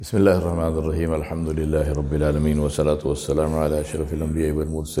بسم الله الرحمن الرحيم الحمد لله رب العالمين والصلاة والسلام على أشرف الأنبياء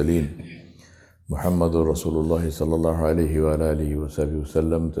والمرسلين محمد رسول الله صلى الله عليه وعلى آله وصحبه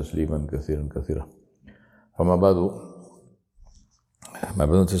وسلم تسليما كثيرا كثيرا. أما بعد, my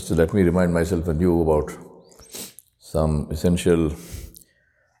brothers and sisters, let me remind myself and you about some essential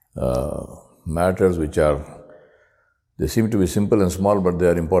matters which they seem to be simple and small, but they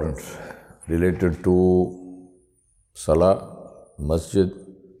are important, related to Salah, Masjid,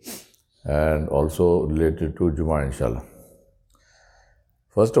 and also related to Jummah, inshallah.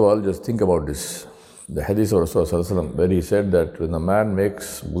 First of all, just think about this. The hadith of Rasulullah, where he said that when a man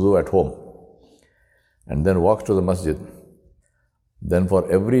makes wudu at home and then walks to the masjid, then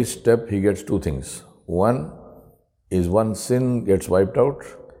for every step he gets two things. One is one sin gets wiped out,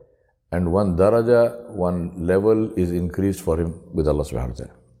 and one daraja, one level is increased for him with Allah subhanahu wa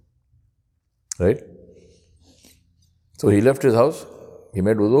ta'ala. Right? So he left his house, he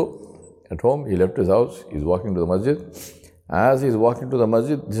made wudu at home, he left his house, he's walking to the masjid. As he's walking to the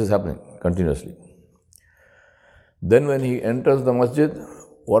masjid, this is happening continuously. Then when he enters the masjid,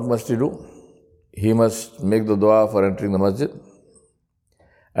 what must he do? He must make the dua for entering the masjid.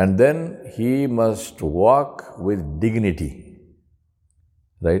 And then he must walk with dignity.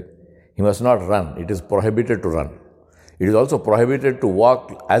 Right? He must not run. It is prohibited to run. It is also prohibited to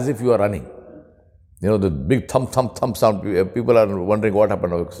walk as if you are running. You know, the big thump sound. People are wondering what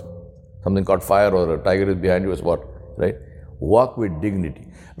happened. Something caught fire or a tiger is behind you or what, right? Walk with dignity.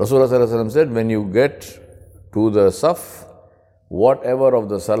 Rasulullah said, when you get to the saf, whatever of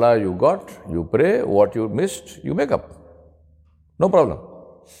the salah you got, you pray. What you missed, you make up. No problem.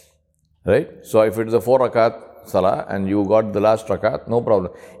 Right? So if it is a 4 rakat salah and you got the last rakat, no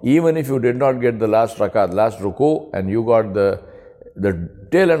problem. Even if you did not get the last rakat, last ruku, and you got the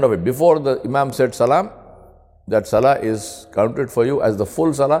tail end of it, before the imam said salam, that salah is counted for you as the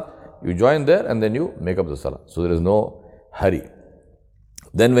full salah. You join there and then you make up the salah. So there is no hurry.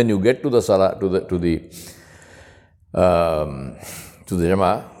 Then when you get to the salah, to the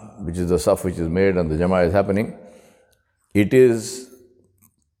jama'ah, which is the saf which is made and the jama'ah is happening, it is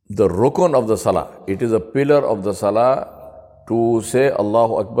the rukun of the salah. It is a pillar of the salah to say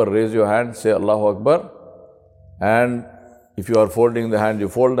Allahu Akbar, raise your hand, say Allahu Akbar, and if you are folding the hands, you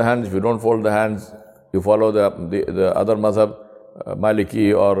fold the hands. If you don't fold the hands, you follow the other mazhab,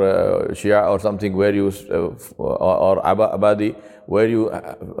 Maliki or Shia or something, where you or Abadi, where you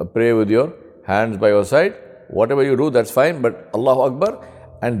pray with your hands by your side. Whatever you do, that's fine, but Allahu Akbar,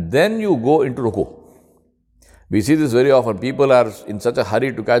 and then you go into ruku. We see this very often. People are in such a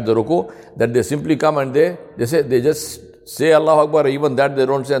hurry to catch the ruku that they simply come and they just say Allahu Akbar. Even that they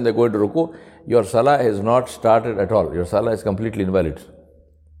don't say, and they go into ruku. Your salah has not started at all. Your salah is completely invalid.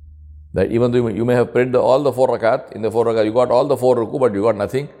 That even though you may have prayed all the 4 rakat, in the 4 rakat you got all the 4 ruku, but you got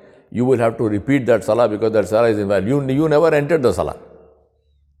nothing, you will have to repeat that salah because that salah is invalid. You never entered the salah.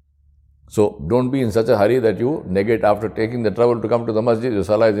 So don't be in such a hurry that you negate after taking the trouble to come to the masjid, your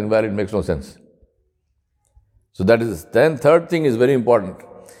salah is invalid, makes no sense. So that is, then third thing is very important.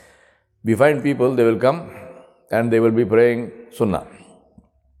 We find people, they will come and they will be praying sunnah.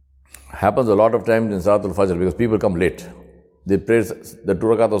 Happens a lot of times in Salatul Fajr because people come late. They pray the 2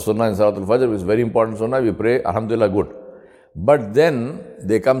 rakat of sunnah in Salatul Fajr, which is very important sunnah. We pray, alhamdulillah, good. But then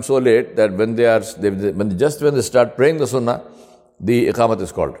they come so late that when they start praying the sunnah, the iqamat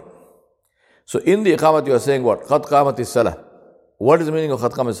is called. So in the iqamat you are saying what? Qad qamatis salah. What is the meaning of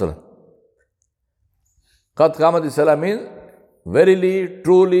qad qamatis salah? Qad qamatis salah means verily,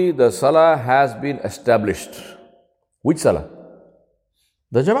 truly the salah has been established. Which salah?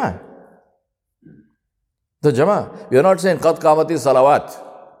 The jama'ah. The jama'ah. We are not saying qad qamati salawat,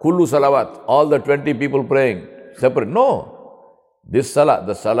 kullu salawat, all the 20 people praying separate. No. This salah,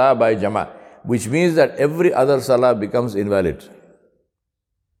 the salah by jama'ah, which means that every other salah becomes invalid.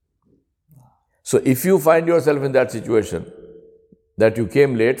 So if you find yourself in that situation, that you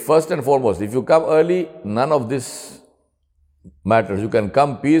came late, first and foremost, if you come early, none of this matters. You can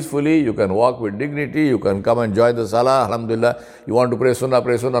come peacefully, you can walk with dignity, you can come and join the salah, alhamdulillah. You want to pray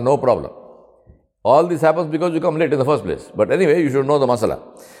sunnah, no problem. All this happens because you come late in the first place. But anyway, you should know the masala.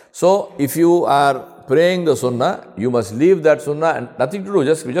 So, if you are praying the sunnah, you must leave that sunnah and nothing to do.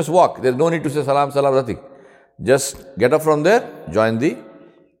 Just walk. There is no need to say salam, nothing. Just get up from there, join the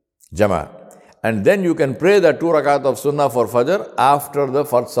jama'ah. And then you can pray that 2 rakat of sunnah for fajr after the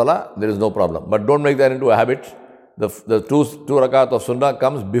first salah. There is no problem. But don't make that into a habit. The two rakat of sunnah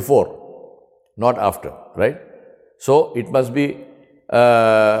comes before, not after. Right? So, it must be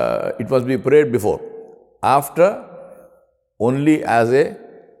prayed before. After, only as a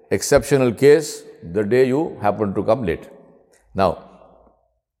exceptional case, the day you happen to come late. Now,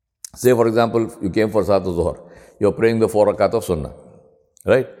 Say for example, you came for Salat al-Zuhr. You are praying the 4 rakat of Sunnah.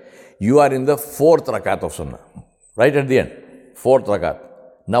 Right? You are in the 4th rakat of Sunnah. Right at the end. 4th rakat.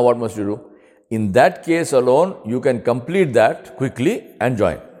 Now what must you do? In that case alone, you can complete that quickly and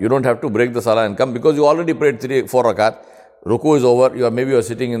join. You don't have to break the salah and come because you already prayed 4 rakat. Ruku is over. You are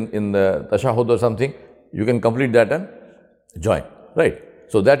sitting in the tashahhud or something. You can complete that and join. Right?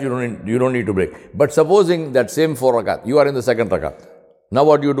 So that you don't need to break. But supposing that same 4 rakat, you are in the 2nd rakat. Now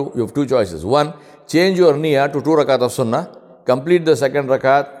what you do? You have 2 choices. One, change your niyyah to 2 rakat of sunnah. Complete the 2nd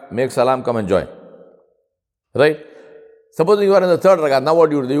rakat. Make salam, come and join. Right? Supposing you are in the 3rd rakat, now what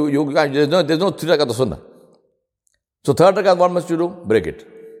do? There's no 3 rakat of sunnah. So 3rd rakat, what must you do? Break it.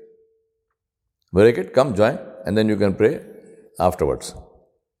 Break it, come join, and then you can pray afterwards.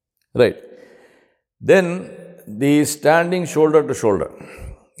 Right. Then the standing shoulder to shoulder.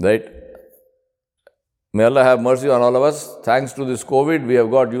 Right. May Allah have mercy on all of us. Thanks to this COVID, we have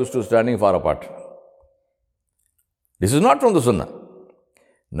got used to standing far apart. This is not from the sunnah.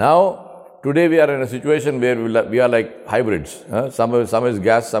 Now, today we are in a situation where we are like hybrids. Some is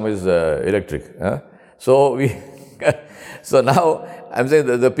gas, some is electric. So now I'm saying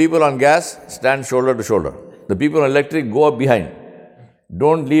the people on gas stand shoulder to shoulder. The people on electric go up behind.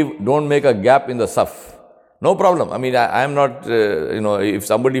 Don't make a gap in the saf. No problem. I mean, I am not, if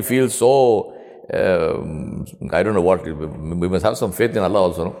somebody feels so, I don't know what, we must have some faith in Allah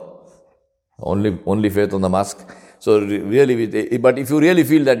also, no? Only faith on the mosque. So really, but if you really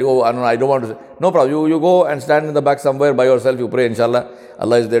feel that, I don't want to, no problem. You go and stand in the back somewhere by yourself, you pray, inshallah,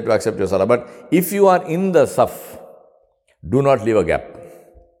 Allah is there to accept your salah. But if you are in the saf, do not leave a gap.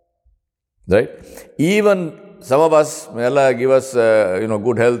 Right? Even some of us, may Allah give us,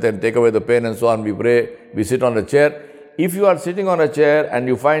 good health and take away the pain and so on, we pray, we sit on a chair. If you are sitting on a chair and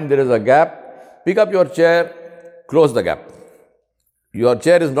you find there is a gap, pick up your chair, close the gap. Your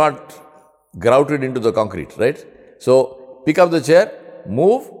chair is not grouted into the concrete, right? So, pick up the chair,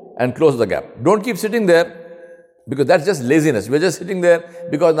 move and close the gap. Don't keep sitting there because that's just laziness. We're just sitting there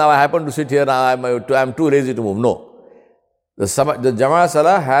because now I happen to sit here, now I'm too lazy to move. No. The Jama'ah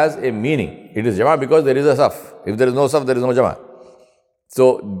Salah has a meaning. It is Jama'ah because there is a saf. If there is no saf, there is no Jama'ah.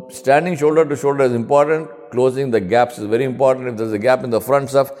 So, standing shoulder to shoulder is important. Closing the gaps is very important. If there is a gap in the front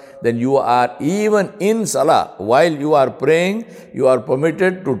saf, then you are even in Salah. While you are praying, you are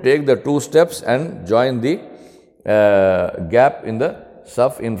permitted to take the 2 steps and join the gap in the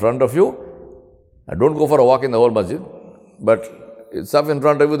saf in front of you. Don't go for a walk in the whole masjid, but saf in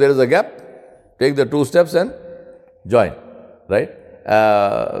front of you, there is a gap. Take the 2 steps and join, right?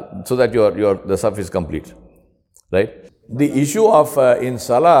 So that the saf is complete, right? The issue of in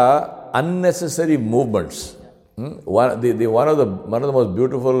salah unnecessary movements. One of the most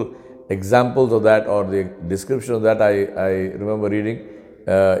beautiful examples of that, or the description of that, I remember reading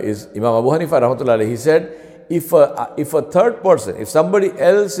is Imam Abu Hanifa rahmatullah alayhi. He said, if a third person, if somebody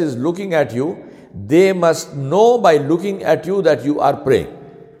else is looking at you, they must know by looking at you that you are praying.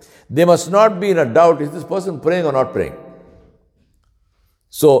 They must not be in a doubt, is this person praying or not praying?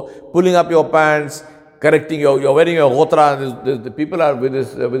 So, pulling up your pants, correcting you're wearing your ghotra, the people are with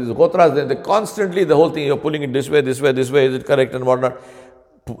his ghotras, they constantly, the whole thing, you're pulling it this way, is it correct and whatnot.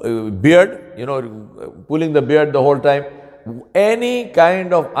 Beard, pulling the beard the whole time. Any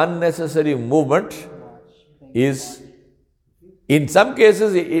kind of unnecessary movement is, in some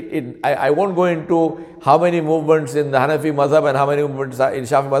cases, I won't go into how many movements in the Hanafi madhab and how many movements in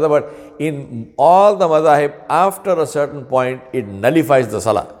Shafi madhab, but in all the madhab, after a certain point, it nullifies the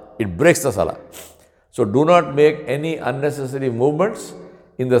salah. It breaks the salah. So do not make any unnecessary movements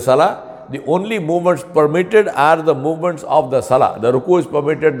in the salah. The only movements permitted are the movements of the salah. The ruku is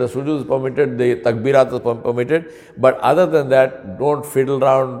permitted, the sujood is permitted, the takbirat is permitted. But other than that, don't fiddle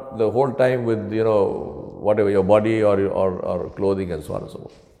around the whole time with, whatever, your body or clothing and so on and so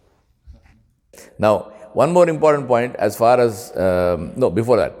forth. Now, one more important point as far as,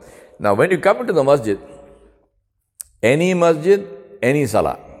 before that. Now, when you come into the masjid, any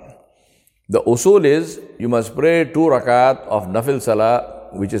salah, the usul is, you must pray 2 rakat of nafil salah,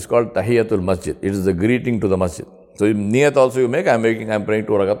 which is called tahiyatul masjid. It is the greeting to the masjid. So niyat also you make, I'm praying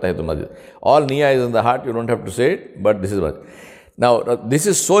 2 rakat tahiyatul masjid. All niyah is in the heart, you don't have to say it, but this is what. Now, this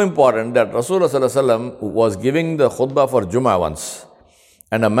is so important that Rasulullah sallallahu alaihi wasallam was giving the khutbah for Jummah once.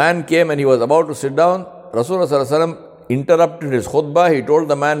 And a man came and he was about to sit down. Rasulullah sallallahu alaihi wasallam interrupted his khutbah. He told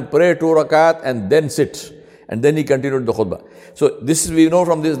the man, pray 2 rakat and then sit. And then he continued the khutbah. So we know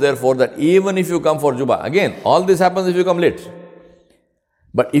from this therefore that even if you come for Jummah, again, all this happens if you come late.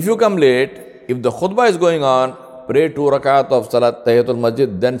 But if you come late, if the khutbah is going on, pray 2 rakat of salat tahiyatul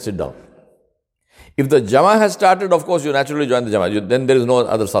masjid, then sit down. If the Jama'ah has started, of course, you naturally join the Jama'ah. Then there is no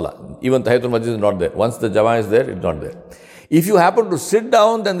other Salah. Even Tahiyatul Masjid is not there. Once the Jama'ah is there, it's not there. If you happen to sit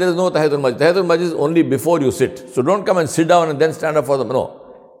down, then there is no Tahiyatul Masjid. Tahiyatul Masjid is only before you sit. So don't come and sit down and then stand up for them. No.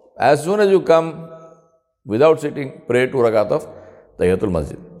 As soon as you come, without sitting, pray 2 rakat of Tahiyatul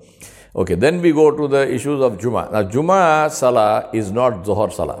Masjid. Okay, then we go to the issues of Jummah. Now, Jummah Salah is not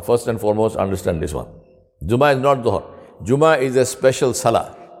Zuhr Salah. First and foremost, understand this one. Jummah is not Zuhr. Jummah is a special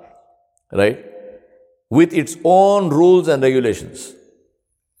Salah, right? With its own rules and regulations.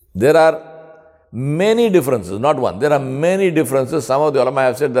 There are many differences, not one. There are many differences. Some of the ulama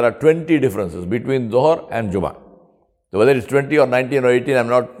have said there are 20 differences between Zuhr and Jummah. So whether it's 20 or 19 or 18, I'm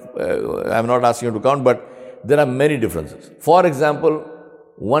not asking you to count, but there are many differences. For example,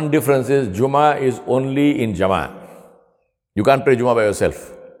 one difference is Jummah is only in Jama'ah. You can't pray Jummah by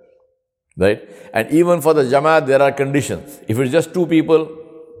yourself. Right? And even for the Jama'ah, there are conditions. If it's just 2 people,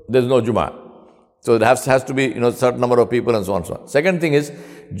 there's no Jummah. So it has to be, certain number of people and so on and so on. Second thing is,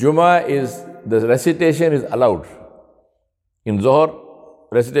 Jummah is, the recitation is allowed. In Zuhr,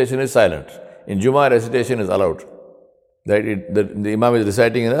 recitation is silent. In Jummah, recitation is allowed. Right? The Imam is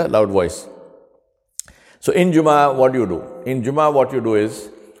reciting in a loud voice. So in Jummah, what do you do? In Jummah, what you do is,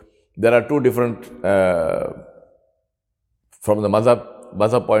 there are 2 different, from the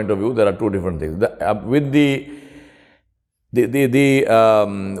mazhab point of view, there are 2 different things. With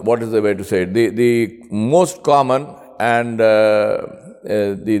what is the way to say it? The most common and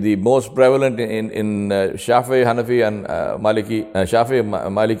the most prevalent in Shafi'i, Hanafi and Maliki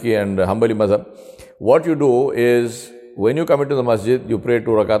and Hanbali mazhab, what you do is, when you come into the masjid, you pray 2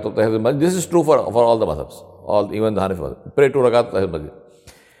 rakat of Tahiyatul Masjid. This is true for all the mazhabs, even the Hanafi mazhab. Pray 2 rakat of Tahiyatul Masjid.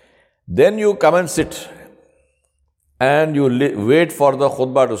 Then you come and sit and you wait for the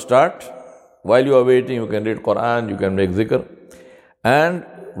khutbah to start. While you are waiting, you can read Quran, you can make zikr. And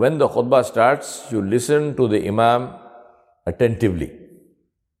when the khutbah starts, you listen to the Imam attentively.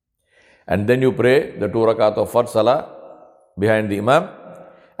 And then you pray the 2 rakat of Fard Salah behind the Imam.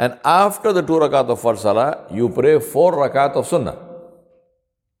 And after the 2 rakat of Fard Salah, you pray 4 rakat of Sunnah.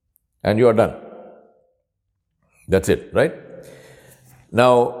 And you are done. That's it, right?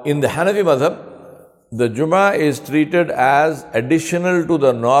 Now, in the Hanafi madhab, the Jummah is treated as additional to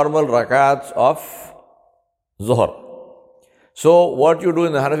the normal rakats of Zuhr. So, what you do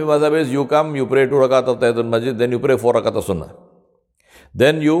in the Hanafi madhab is, you come, you pray 2 rakat of Tahiyatul Masjid, then you pray 4 rakat of Sunnah.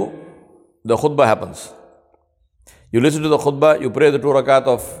 Then the khutbah happens. You listen to the khutbah, you pray the 2 rakat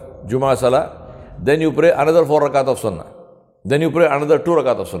of Jummah Salah, then you pray another 4 rakat of Sunnah. Then you pray another 2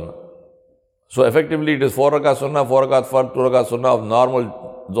 rakat of Sunnah. So effectively it is 4 rakat Sunnah, 4 rakat Fard, 2 rakat Sunnah of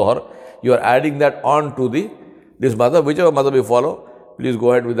normal Zuhr. You are adding that on to this madhab, whichever madhab you follow, please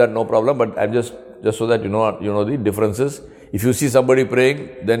go ahead with that, no problem. But I'm just so that you know the differences. If you see somebody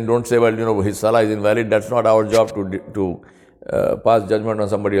praying, then don't say, well, his salah is invalid. That's not our job to pass judgment on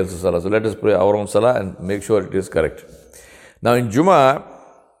somebody else's salah. So let us pray our own salah and make sure it is correct. Now in Jummah,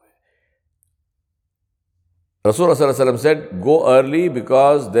 Rasulullah said, go early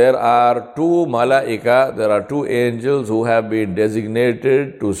because there are 2 malaika, there are 2 angels who have been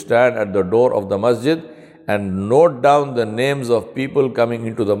designated to stand at the door of the masjid and note down the names of people coming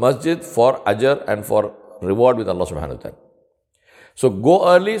into the masjid for ajr and for reward with Allah subhanahu wa ta'ala. So go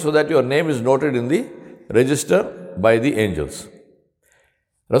early so that your name is noted in the register by the angels.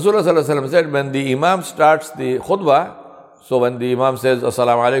 Rasulullah said, when the Imam starts the khutbah, so when the Imam says,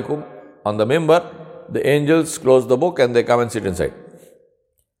 Assalamu alaikum on the mimbar, the angels close the book and they come and sit inside.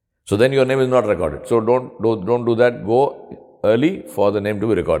 So then your name is not recorded. So don't do that. Go early for the name to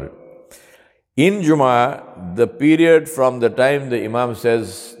be recorded. In Jummah, the period from the time the Imam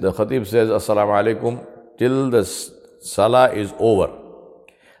says, the Khatib says, Assalamu alaikum, till the Salah is over,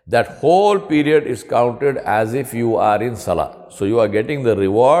 that whole period is counted as if you are in Salah. So you are getting the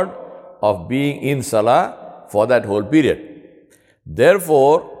reward of being in Salah for that whole period.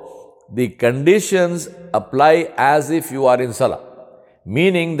 Therefore, the conditions apply as if you are in Salah.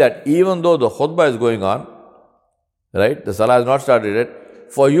 Meaning that even though the khutbah is going on, right, the Salah has not started yet,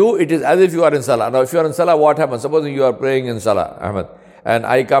 for you it is as if you are in Salah. Now if you are in Salah, what happens? Supposing you are praying in Salah, Ahmed, and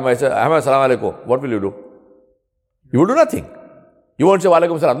I come, I say, Ahmed, Assalamu alaikum. What will you do? You will do nothing. You won't say, Wa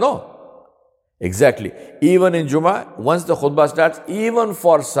alaikum salam. No. Exactly. Even in Jummah, once the khutbah starts, even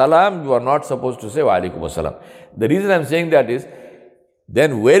for salam, you are not supposed to say, Wa alaikum salam. The reason I am saying that is,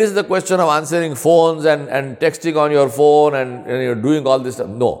 then where is the question of answering phones and texting on your phone and you're doing all this stuff?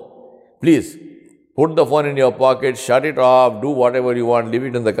 No. Please, put the phone in your pocket, shut it off, do whatever you want, leave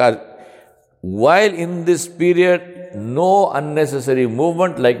it in the car. While in this period, no unnecessary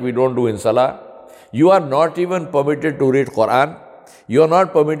movement like we don't do in Salah. You are not even permitted to read Quran. You are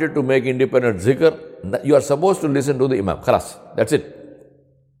not permitted to make independent zikr. You are supposed to listen to the Imam. Khalas. That's it.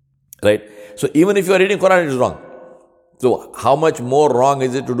 Right? So even if you are reading Quran, it is wrong. So how much more wrong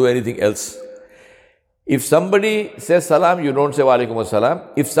is it to do anything else? If somebody says salam, you don't say wa alaikum assalam.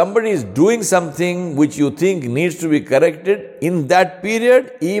 If somebody is doing something which you think needs to be corrected, in that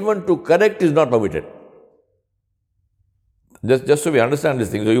period, even to correct is not permitted. Just so we understand this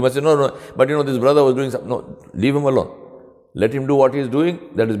thing. So you must say, no, but this brother was doing something. No, leave him alone. Let him do what he is doing.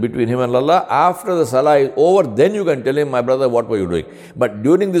 That is between him and Allah. After the salah is over, then you can tell him, my brother, what were you doing? But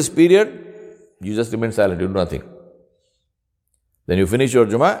during this period, you just remain silent. You do nothing. Then you finish your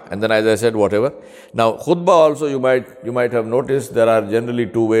Jummah, and then as I said, whatever. Now, khutbah also you might have noticed there are generally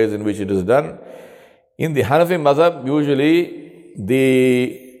two ways in which it is done. In the Hanafi madhab, usually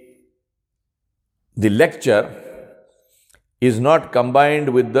the lecture is not combined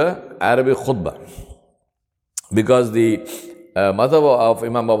with the Arabic khutbah. Because the madhab of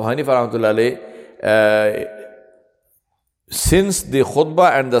Imam Abu Hanifa rahmatullahi since the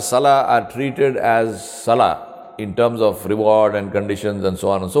khutbah and the salah are treated as salah, in terms of reward and conditions and so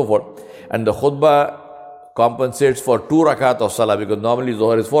on and so forth. And the khutbah compensates for 2 rakat of salah, because normally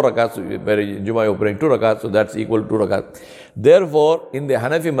Zohar is 4 rakats, where in Jummah you are praying 2 rakats, so that's equal to 2 rakats. Therefore, in the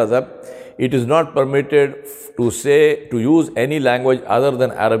Hanafi madhab, it is not permitted to use any language other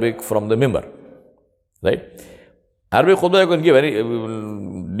than Arabic from the mimbar. Right? Arabic khutbah you can give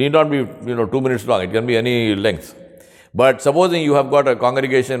need not be 2 minutes long, it can be any length. But supposing you have got a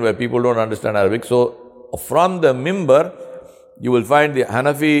congregation where people don't understand Arabic, so from the mimbar, you will find the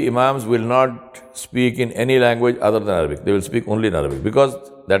Hanafi Imams will not speak in any language other than Arabic. They will speak only in Arabic, because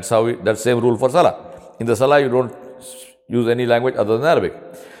that's same rule for Salah. In the Salah, you don't use any language other than Arabic.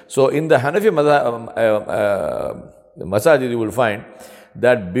 So in the Hanafi masajid, you will find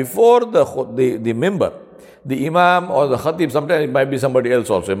that before the mimbar, the Imam or the Khatib, sometimes it might be somebody else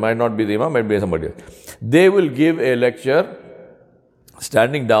also, it might not be the Imam, it might be somebody else. They will give a lecture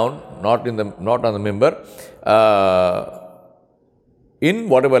standing down, not on the mimbar, in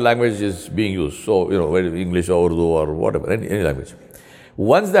whatever language is being used. So, whether English or Urdu or whatever, any language.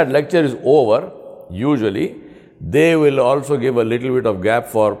 Once that lecture is over, usually, they will also give a little bit of gap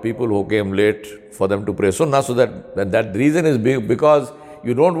for people who came late for them to pray sunnah. So that reason is because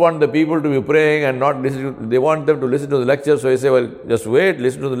you don't want the people to be praying and not listen. They want them to listen to the lecture. So you say, well, just wait,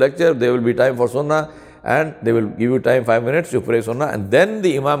 listen to the lecture. There will be time for sunnah. And they will give you time 5 minutes to pray sunnah, and then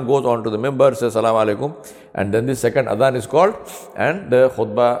the Imam goes on to the mimbar, says Salaam alaikum, and then the second adhan is called, and the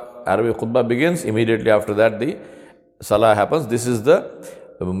khutbah, Arabic khutbah begins. Immediately after that, the salah happens. This is the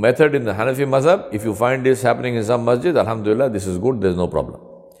method in the Hanafi mazhab. If you find this happening in some masjid, alhamdulillah, this is good, there is no problem.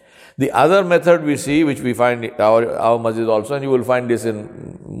 The other method we see, which we find in our masjid also, and you will find this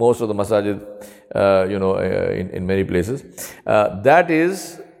in most of the masajid, in many places, that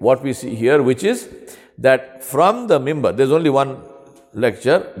is what we see here, which is that from the mimbar, there is only one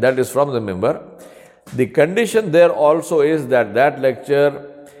lecture, that is from the mimbar. The condition there also is that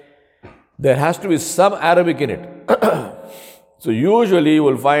lecture, there has to be some Arabic in it. So usually you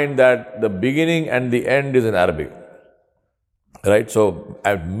will find that the beginning and the end is in Arabic. Right? So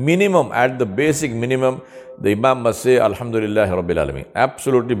at the basic minimum, the Imam must say Alhamdulillah Rabbil Alameen.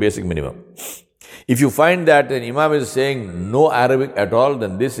 Absolutely basic minimum. If you find that an Imam is saying no Arabic at all,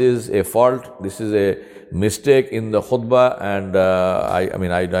 then this is a fault, this is a mistake in the khutbah, and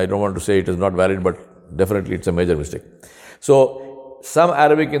I don't want to say it is not valid, but definitely it's a major mistake. So some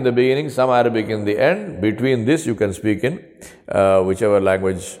Arabic in the beginning, some Arabic in the end. Between this you can speak in whichever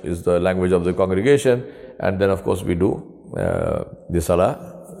language is the language of the congregation, and then of course we do the salah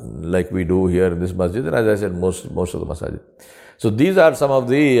like we do here in this masjid, and as I said, most of the masajid. So these are some of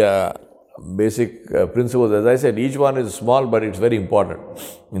the basic principles. As I said, each one is small, but it's very important.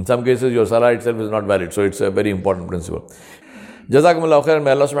 In some cases, your salah itself is not valid, so it's a very important principle. Jazakumullahu khairan.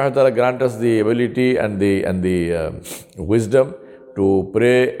 May Allah subhanahu wa ta'ala grant us the ability and the wisdom to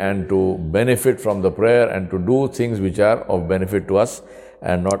pray and to benefit from the prayer and to do things which are of benefit to us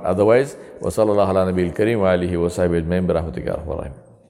and not otherwise. Wa sallallahu ala nabiyil kareem wa alihi wa sahbihi ajma'in bi rahmatika ya arhamar rahimin.